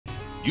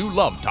You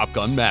love Top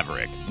Gun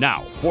Maverick.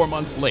 Now, 4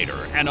 months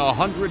later, and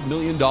 $100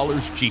 million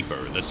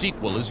cheaper, the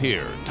sequel is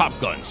here, Top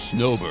Gun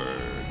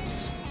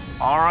Snowbirds.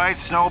 All right,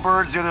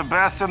 Snowbirds, you're the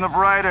best and the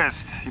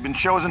brightest. You've been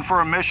chosen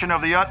for a mission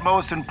of the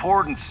utmost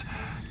importance,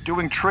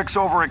 doing tricks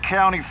over a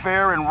county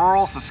fair in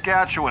rural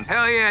Saskatchewan.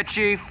 Hell yeah,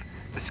 Chief.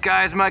 The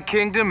sky's my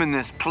kingdom and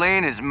this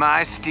plane is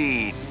my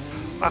steed.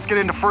 Let's get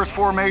into first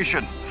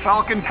formation.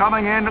 Falcon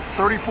coming in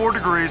 34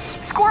 degrees.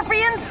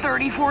 Scorpion,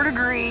 34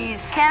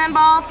 degrees.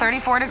 Cannonball,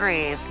 34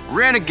 degrees.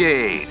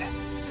 Renegade,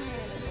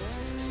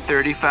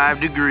 35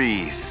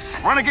 degrees.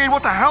 Renegade,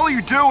 what the hell are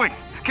you doing?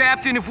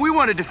 Captain, if we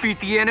want to defeat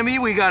the enemy,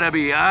 we gotta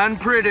be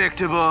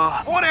unpredictable.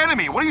 What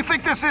enemy? What do you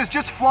think this is?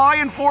 Just fly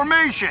in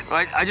formation.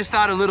 I just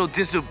thought a little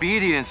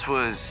disobedience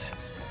was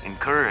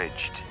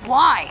encouraged.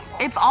 Why?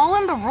 It's all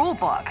in the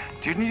rulebook.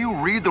 Didn't you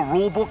read the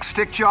rulebook,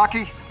 stick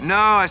jockey? No,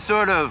 I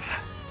sort of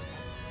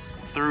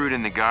threw it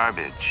in the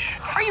garbage.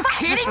 Are you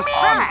kidding me?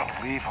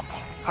 Unbelievable.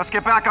 Let's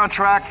get back on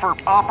track for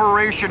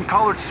Operation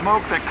Colored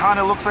Smoke that kind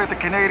of looks like the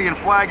Canadian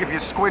flag if you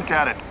squint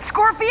at it.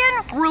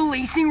 Scorpion,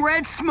 releasing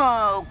red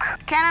smoke.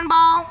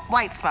 Cannonball,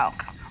 white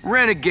smoke.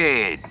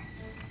 Renegade,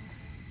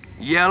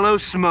 yellow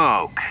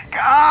smoke.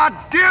 God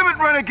damn it,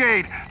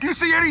 Renegade! Do you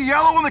see any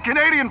yellow on the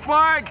Canadian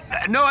flag?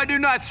 No, I do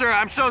not, sir.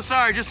 I'm so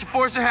sorry. Just a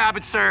force of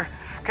habit, sir.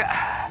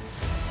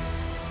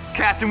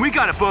 Captain, we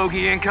got a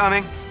bogey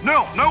incoming.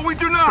 No, we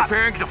do not!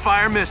 Preparing to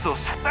fire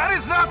missiles. That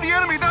is not the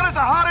enemy, that is a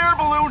hot air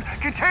balloon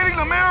containing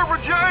the mayor of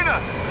Regina!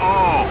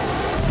 Oh!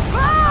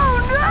 Oh,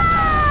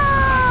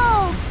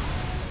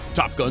 no!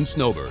 Top Gun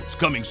Snowbirds,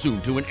 coming soon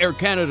to an Air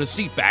Canada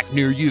seatback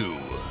near you.